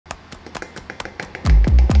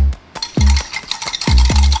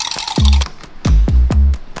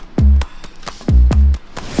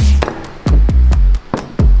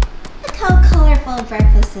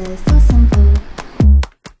is so simple.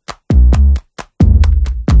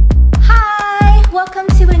 Hi! Welcome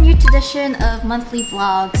to a new tradition of monthly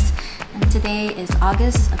vlogs. And today is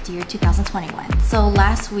August of the year 2021. So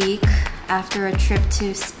last week, after a trip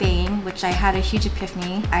to Spain, which I had a huge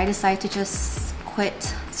epiphany, I decided to just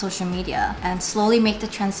quit social media and slowly make the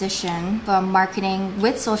transition from marketing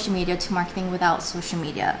with social media to marketing without social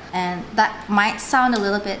media. And that might sound a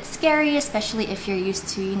little bit scary, especially if you're used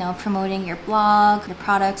to, promoting your blog, your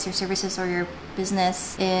products, your services, or your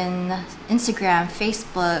business in Instagram,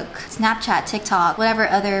 Facebook, Snapchat, TikTok, whatever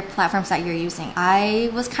other platforms that you're using. I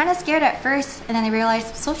was kind of scared at first, and then I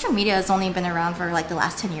realized social media has only been around for like the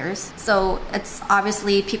last 10 years. So it's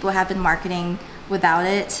obviously people have been marketing without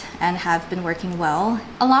it and have been working well.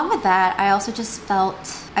 Along with that, I also just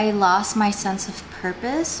felt I lost my sense of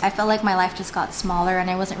purpose. I felt like my life just got smaller and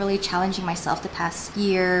I wasn't really challenging myself the past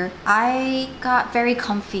year. I got very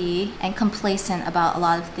comfy and complacent about a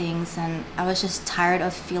lot of things, and I was just tired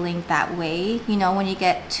of feeling that way. When you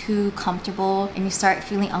get too comfortable and you start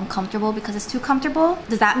feeling uncomfortable because it's too comfortable.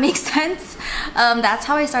 Does that make sense? That's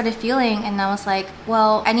how I started feeling, and I was like,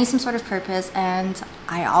 well, I need some sort of purpose, and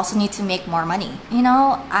I also need to make more money.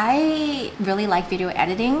 I really like video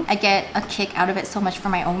editing. I get a kick out of it so much for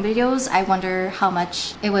my own videos. I wonder how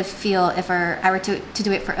much it would feel if I were to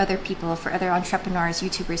do it for other people, for other entrepreneurs,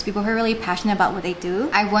 YouTubers, people who are really passionate about what they do.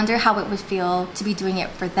 I wonder how it would feel to be doing it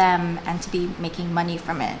for them and to be making money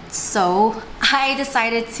from it. So I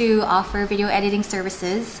decided to offer video editing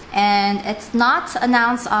services, and it's not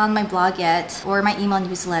announced on my blog yet or my email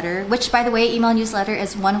newsletter, which, by the way, email newsletter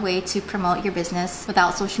is one way to promote your business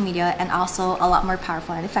without social media, and also a lot more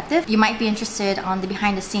powerful and effective. You might be interested on the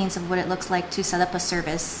behind the scenes of what it looks like to set up a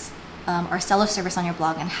service or sell a service on your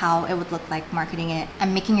blog, and how it would look like marketing it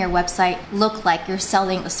and making your website look like you're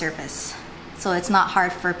selling a service, so it's not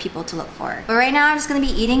hard for people to look for. But right now I'm just gonna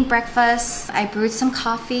be eating breakfast. I brewed some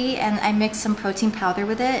coffee and I mixed some protein powder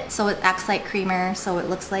with it so it acts like creamer, so it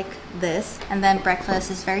looks like this. And then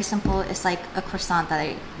breakfast is very simple. It's like a croissant that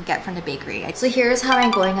I get from the bakery. So here's how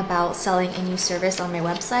I'm going about selling a new service on my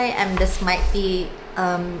website, and this might be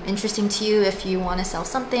interesting to you if you want to sell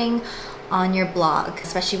something on your blog,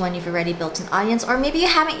 especially when you've already built an audience, or maybe you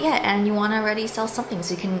haven't yet and you want to already sell something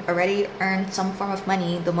so you can already earn some form of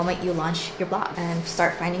money the moment you launch your blog and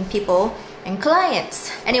start finding people and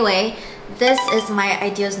clients. Anyway, this is my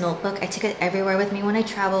ideas notebook. I take it everywhere with me when I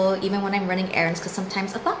travel, even when I'm running errands, because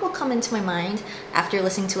sometimes a thought will come into my mind after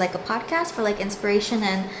listening to like a podcast for like inspiration,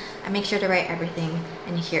 and I make sure to write everything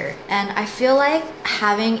in here. And I feel like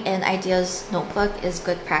having an ideas notebook is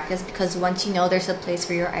good practice, because once you know there's a place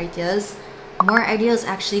for your ideas, more ideas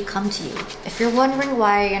actually come to you. If you're wondering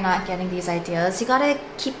why you're not getting these ideas, you gotta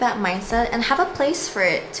keep that mindset and have a place for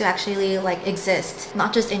it to actually like exist,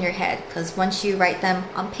 not just in your head, because once you write them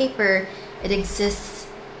on paper, it exists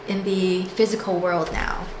in the physical world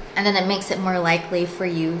now. And then it makes it more likely for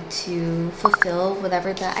you to fulfill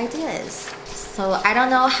whatever the idea is. So I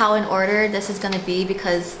don't know how in order this is gonna be,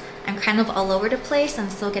 because I'm kind of all over the place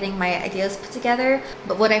and still getting my ideas put together.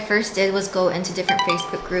 But what I first did was go into different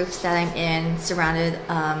Facebook groups that I'm in surrounded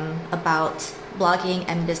about blogging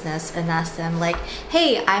and business, and ask them like,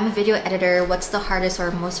 hey, I'm a video editor. What's the hardest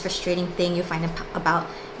or most frustrating thing you find about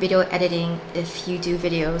video editing if you do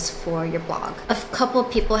videos for your blog? A couple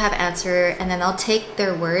people have answered, and then I'll take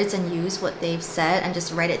their words and use what they've said and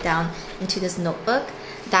just write it down into this notebook.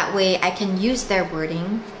 That way I can use their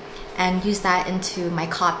wording and use that into my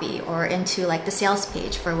copy or into like the sales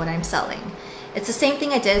page for what I'm selling. It's the same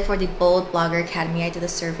thing I did for the Bold Blogger Academy. I did a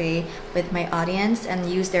survey with my audience and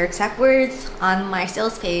used their exact words on my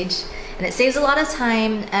sales page, and it saves a lot of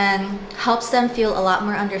time and helps them feel a lot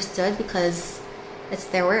more understood because it's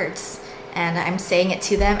their words and I'm saying it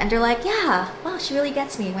to them, and they're like, yeah, wow, she really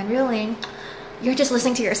gets me, when really you're just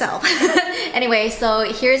listening to yourself. Anyway, so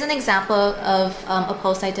here's an example of a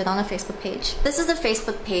post I did on a Facebook page. This is the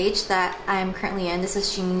Facebook page that I'm currently in. This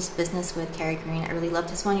is Jean's Business with Carrie Green. I really love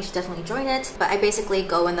this one. You should definitely join it. But I basically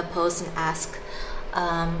go in the post and ask,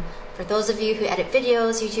 for those of you who edit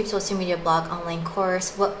videos, YouTube, social media, blog, online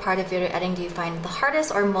course, what part of video editing do you find the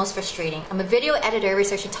hardest or most frustrating? I'm a video editor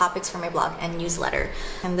researching topics for my blog and newsletter.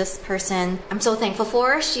 And this person, I'm so thankful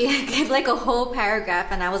for. She gave like a whole paragraph,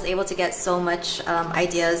 and I was able to get so much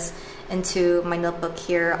ideas into my notebook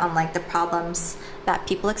here on like the problems that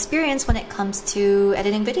people experience when it comes to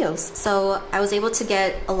editing videos. So I was able to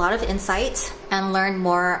get a lot of insight and learn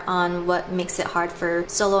more on what makes it hard for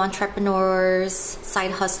solo entrepreneurs,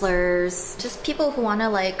 side hustlers, just people who want to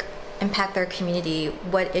like impact their community,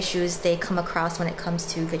 what issues they come across when it comes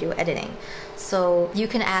to video editing. So you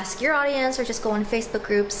can ask your audience or just go on Facebook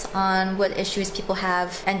groups on what issues people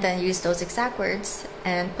have and then use those exact words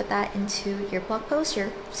and put that into your blog post, your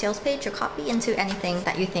sales page, your copy, into anything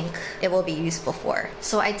that you think it will be useful for.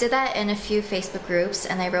 So I did that in a few Facebook groups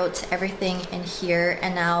and I wrote everything in here,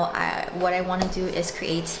 and now what I want to do is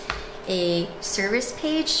create a service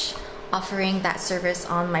page offering that service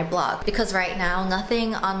on my blog, because right now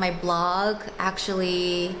nothing on my blog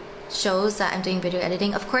actually shows that I'm doing video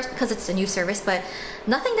editing, of course because it's a new service, but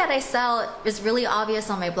nothing that I sell is really obvious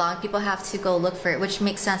on my blog. People have to go look for it, which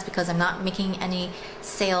makes sense because I'm not making any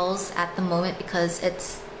sales at the moment because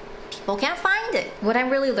people can't find it. What I'm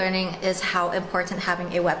really learning is how important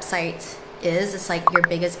having a website is. It's like your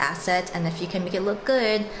biggest asset, and if you can make it look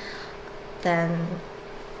good, then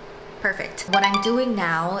perfect. What I'm doing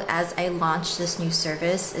now as I launch this new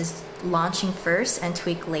service is launching first and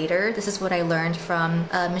tweak later. This is what I learned from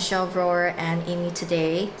Michelle Rohr and Amy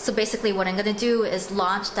today. So basically what I'm gonna do is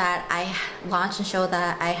launch and show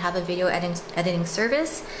that I have a video editing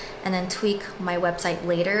service, and then tweak my website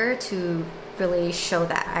later to really show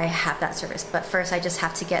that I have that service. But first I just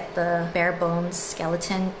have to get the bare bones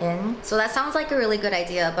skeleton in. So that sounds like a really good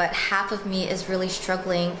idea, but half of me is really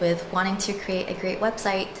struggling with wanting to create a great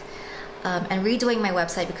website and redoing my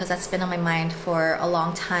website because that's been on my mind for a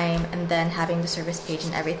long time, and then having the service page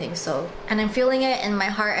and everything. And I'm feeling it in my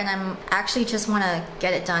heart, and I'm actually just want to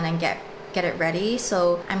get it done and get it ready.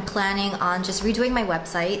 So I'm planning on just redoing my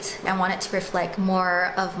website. I want it to reflect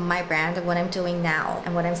more of my brand and what I'm doing now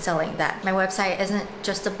and what I'm selling. That my website isn't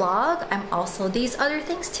just a blog, I'm also these other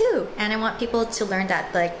things too. And I want people to learn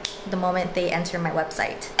that like the moment they enter my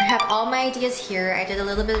website. I have all my ideas here. I did a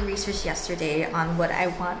little bit of research yesterday on what I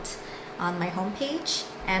want on my homepage,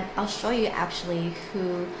 and I'll show you actually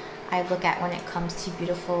who I look at when it comes to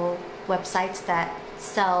beautiful websites that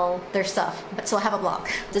sell their stuff. So I have a blog.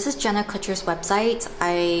 This is Jenna Kutcher's website.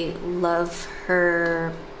 I love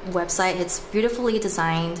her website. It's beautifully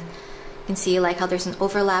designed. You can see like how there's an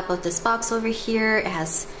overlap of this box over here. It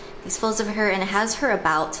has these photos of her, and it has her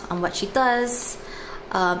about on what she does.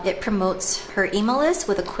 It promotes her email list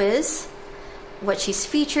with a quiz, what she's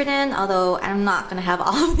featured in, although I'm not gonna have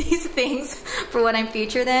all of these things for what I'm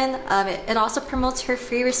featured in. It also promotes her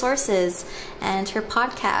free resources and her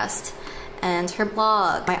podcast and her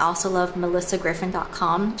blog. I also love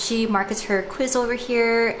melissagriffin.com. She markets her quiz over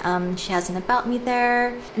here. She has an about me there.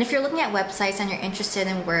 And if you're looking at websites and you're interested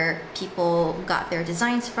in where people got their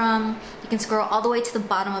designs from, you can scroll all the way to the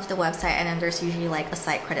bottom of the website, and then there's usually like a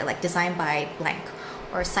site credit, like designed by blank,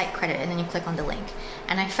 or site credit, and then you click on the link.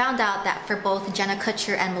 And I found out that for both Jenna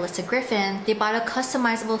Kutcher and Melissa Griffin, they bought a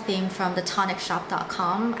customizable theme from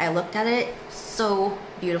theTonicShop.com. I looked at it, so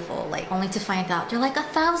beautiful, like only to find out they're like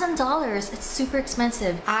 $1,000. It's super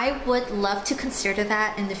expensive. I would love to consider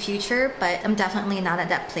that in the future, but I'm definitely not at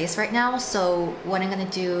that place right now. So what I'm gonna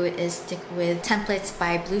do is stick with templates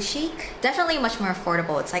by Blue Chic. Definitely much more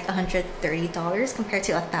affordable. It's like $130 compared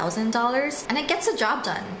to $1,000, and it gets the job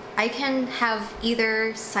done. I can have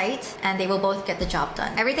either site and they will both get the job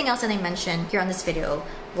done. Everything else that I mentioned here on this video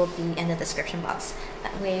will be in the description box.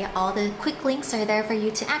 That way all the quick links are there for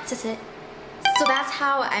you to access it. So that's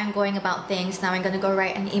how I'm going about things. Now I'm gonna go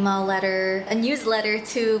write an a newsletter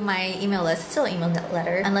to my email list, still email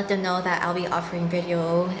letter, and let them know that I'll be offering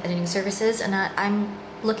video editing services, and I'm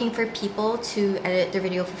looking for people to edit their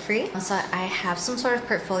video for free. So I have some sort of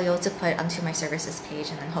portfolio to put onto my services page,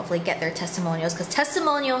 and then hopefully get their testimonials, because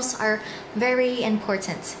testimonials are very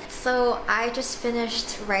important. So I just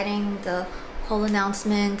finished writing the whole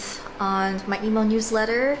announcement on my email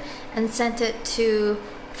newsletter and sent it to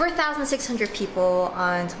 4,600 people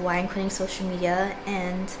on why I'm quitting social media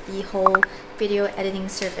and the whole video editing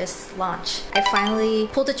service launch. I finally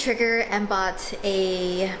pulled the trigger and bought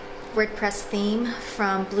a WordPress theme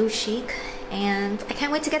from Blue Chic, and I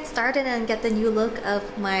can't wait to get started and get the new look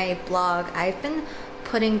of my blog. I've been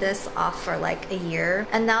putting this off for like a year,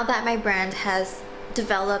 and now that my brand has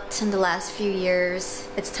developed in the last few years,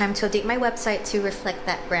 it's time to update my website to reflect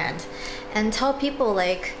that brand and tell people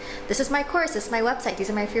like, this is my course, this is my website, these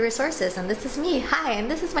are my free resources, and this is me, hi, and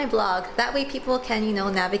this is my blog. That way people can, you know,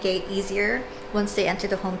 navigate easier once they enter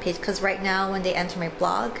the homepage, because right now when they enter my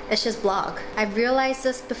blog, it's just blog. I've realized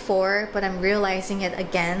this before, but I'm realizing it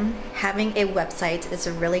again. Having a website is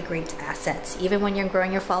a really great asset. Even when you're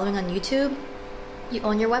growing your following on YouTube, you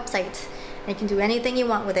own your website. And you can do anything you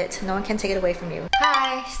want with it. No one can take it away from you.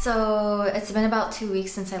 Hi! So it's been about 2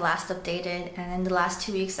 weeks since I last updated, and in the last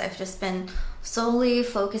 2 weeks I've just been solely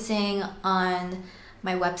focusing on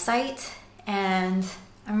my website and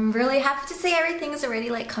I'm really happy to say everything is already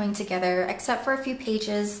like coming together, except for a few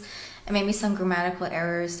pages and maybe some grammatical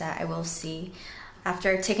errors that I will see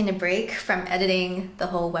after taking a break from editing the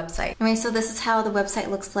whole website. Anyway, so this is how the website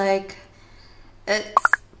looks like. It's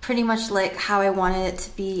pretty much like how I wanted it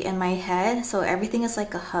to be in my head. So everything is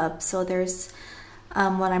like a hub. So there's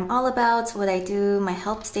what I'm all about, what I do, my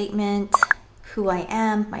help statement, who I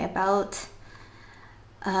am, my about.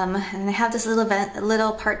 And I have this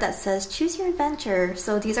little part that says choose your adventure.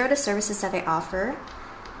 So these are the services that I offer.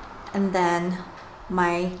 And then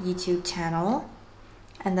my YouTube channel.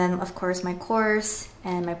 And then of course my course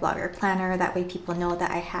and my blogger planner. That way people know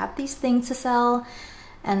that I have these things to sell.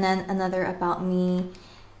 And then another about me,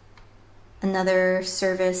 another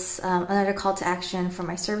service, another call to action for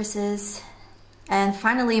my services. And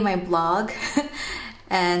finally my blog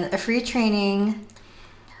and a free training,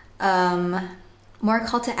 more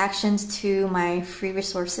call to actions to my free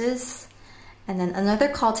resources, and then another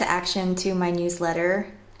call to action to my newsletter,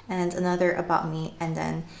 and another about me, and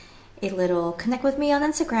then a little connect with me on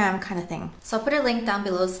Instagram kind of thing. So I'll put a link down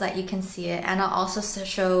below so that you can see it, and I'll also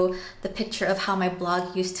show the picture of how my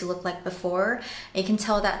blog used to look like before. You can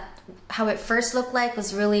tell that how it first looked like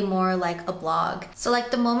was really more like a blog. So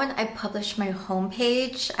like the moment I published my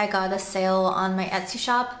homepage, I got a sale on my Etsy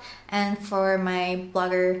shop and for my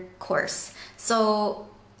blogger course. So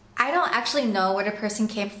I don't actually know where the person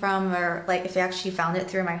came from or like if they actually found it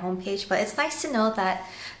through my homepage, but it's nice to know that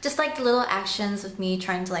just like the little actions of me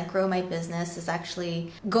trying to like grow my business is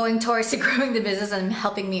actually going towards growing the business and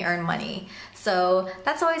helping me earn money. So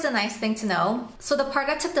that's always a nice thing to know. So the part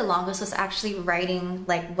that took the longest was actually writing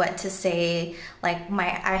like what to say, like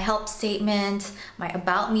my I help statement, my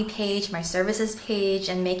about me page, my services page,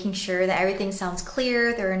 and making sure that everything sounds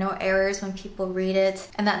clear, there are no errors when people read it,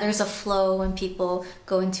 and that there's a flow when people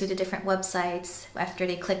go into the different websites after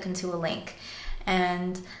they click into a link.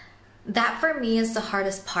 And that for me is the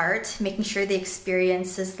hardest part, making sure the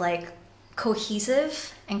experience is like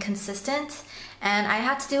cohesive and consistent. And I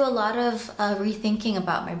had to do a lot of rethinking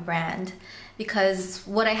about my brand because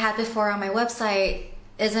what I had before on my website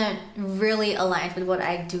isn't really aligned with what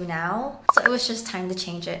I do now. So it was just time to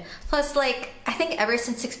change it. Plus, like, I think ever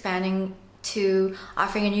since expanding to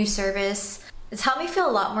offering a new service, it's helped me feel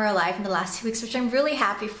a lot more alive in the last 2 weeks, which I'm really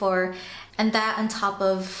happy for. And that on top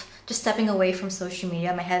of just stepping away from social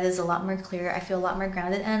media, my head is a lot more clear. I feel a lot more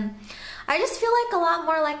grounded, and I just feel like a lot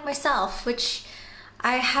more like myself, which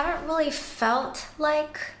I haven't really felt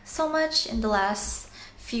like so much in the last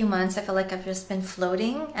few months. I feel like I've just been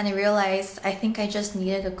floating, and I realized I think I just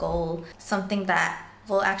needed a goal, something that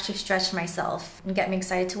will actually stretch myself and get me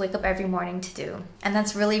excited to wake up every morning to do. And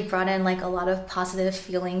that's really brought in like a lot of positive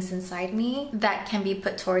feelings inside me that can be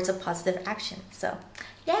put towards a positive action. So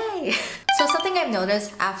yay! So something I've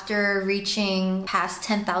noticed after reaching past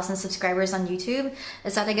 10,000 subscribers on YouTube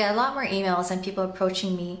is that I get a lot more emails and people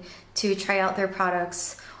approaching me to try out their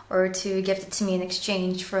products or to gift it to me in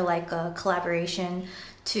exchange for like a collaboration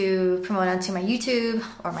to promote onto my YouTube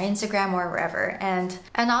or my Instagram or wherever. And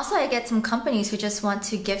also I get some companies who just want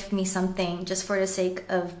to gift me something just for the sake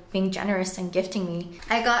of being generous and gifting me.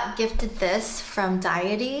 I got gifted this from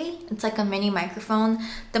Deity. It's like a mini microphone.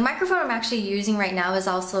 The microphone I'm actually using right now is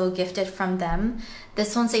also gifted from them.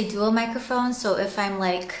 This one's a dual microphone, so if I'm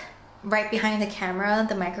like right behind the camera,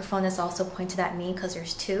 the microphone is also pointed at me because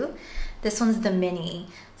there's two. This one's the mini.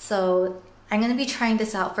 So I'm gonna be trying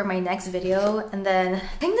this out for my next video, and then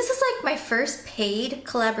I think this is like my first paid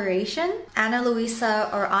collaboration, Ana Luisa.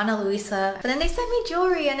 But then they sent me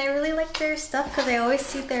jewelry, and I really like their stuff because I always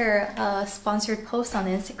see their sponsored posts on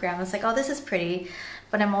Instagram. It's like, oh, this is pretty,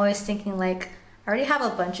 but I'm always thinking like, I already have a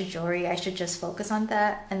bunch of jewelry, I should just focus on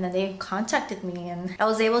that. And then they contacted me, and I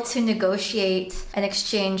was able to negotiate an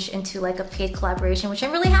exchange into like a paid collaboration, which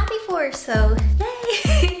I'm really happy for, so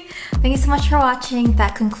yay! Thank you so much for watching.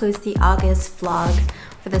 That concludes the August vlog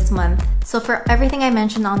for this month. So for everything I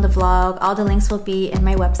mentioned on the vlog, all the links will be in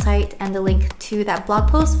my website, and the link to that blog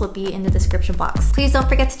post will be in the description box. Please don't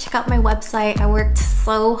forget to check out my website. I worked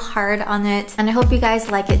so hard on it, and I hope you guys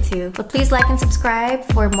like it too. But please like and subscribe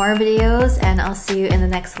for more videos, and I'll see you in the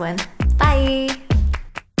next one. Bye!